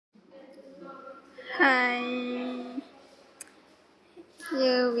Hi,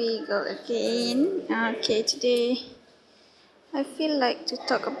 here we go again. Okay, today I feel like to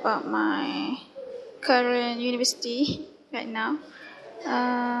talk about my current university right now,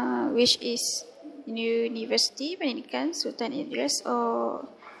 which is University Pendidikan Sultan Idris, or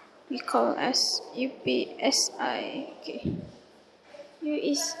we call as UPSI. Okay,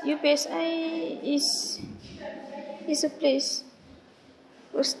 UPSI is a place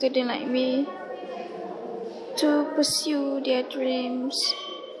for students like me to pursue their dreams.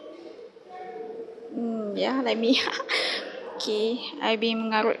 Yeah, like me. Okay, I been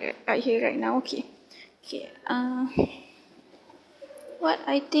mengarut right here right now. Okay. What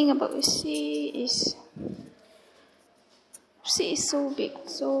I think about Upsi is so big,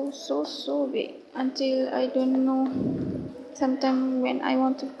 so big until I don't know. Sometimes when I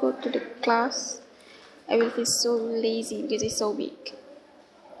want to go to the class, I will feel so lazy because it's so big.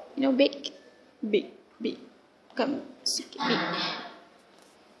 Big. Come, big.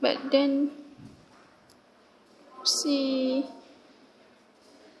 But then Upsi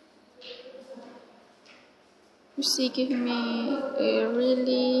give me a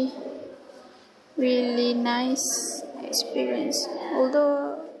really nice experience.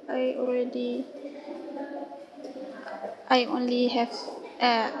 Although I only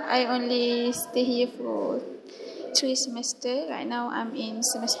stay here for 3 semesters. Right now I'm in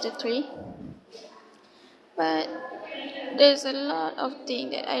semester 3, but there's a lot of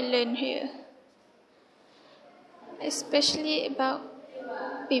things that I learned here, especially about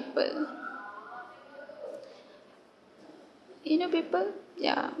people. People?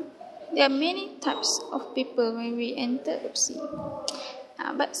 Yeah. There are many types of people when we enter Upsi.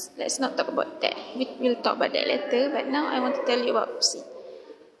 But let's not talk about that. We'll talk about that later. But now I want to tell you about Upsi.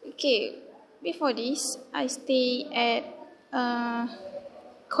 Okay. Before this, I stay at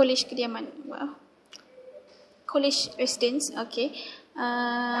college kediaman. College residence. Okay.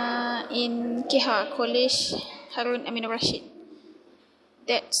 In KH, College Harun Aminur Rashid.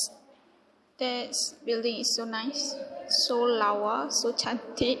 That building is so nice, so lawa, so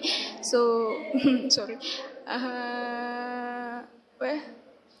cantik, so sorry. Well,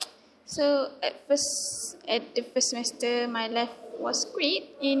 so at the first semester, my life was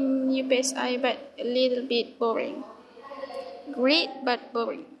great in UPSI, but a little bit boring. Great but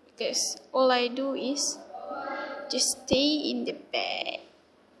boring because all I do is just stay in the bed,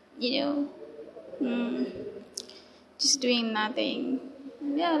 just doing nothing.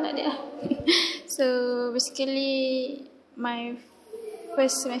 Yeah, like that. So basically, my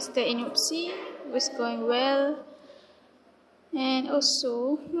first semester in Upsi was going well, and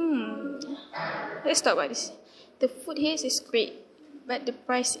also, let's talk about this. The food here is great, but the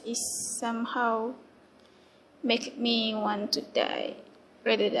price is somehow make me want to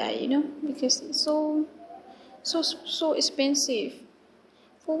rather die, because it's so expensive.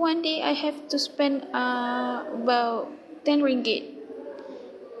 For one day, I have to spend about 10 ringgit.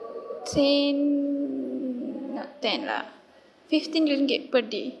 15 ringgit per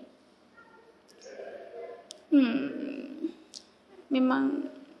day. Memang,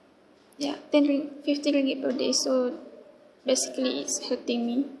 15 ringgit per day. So basically, it's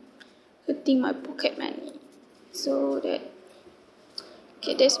hurting my pocket money. So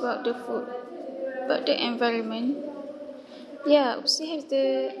that's about the food. About the environment. Yeah, Upsi has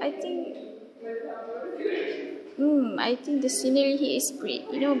I think the scenery here is great,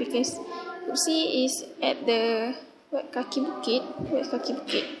 because Upsi is at the kaki bukit. Where's kaki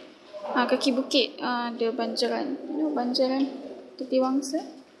bukit? Kaki bukit, the Banjaran. Banjaran Titiwangsa?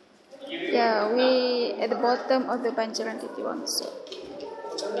 Yeah, we at the bottom of the Banjaran Titiwangsa.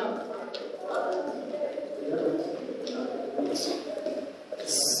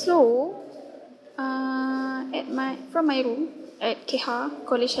 So, from my room at KH,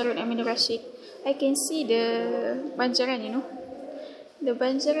 College Harun Aminur Rashid, I can see the Banjaran, The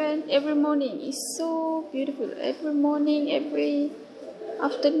Banjaran every morning is so beautiful. Every morning, every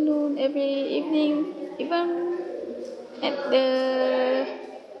afternoon, every evening, even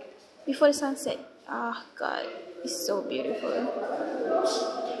before the sunset. God, it's so beautiful.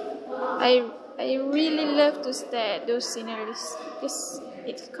 I really love to stare at those sceneries because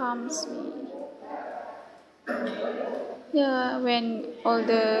it calms me. Yeah, when all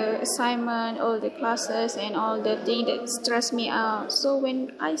the assignment, all the classes, and all the things that stress me out. So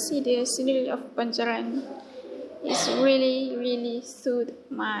when I see the scenery of Banjaran, it's really soothe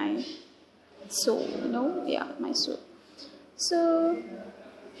my soul, my soul. So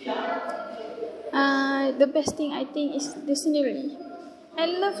the best thing I think is the scenery. I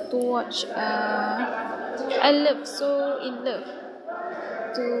love to watch. I love so in love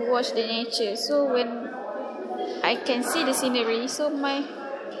to watch the nature. So when I can see the scenery, so my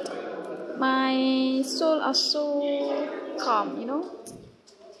soul are so calm, you know.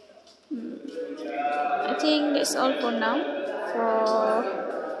 I think that's all for now for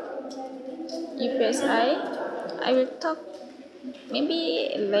UPSI. I will talk maybe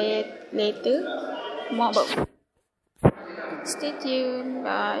later more about. Stay tuned.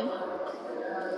 Bye.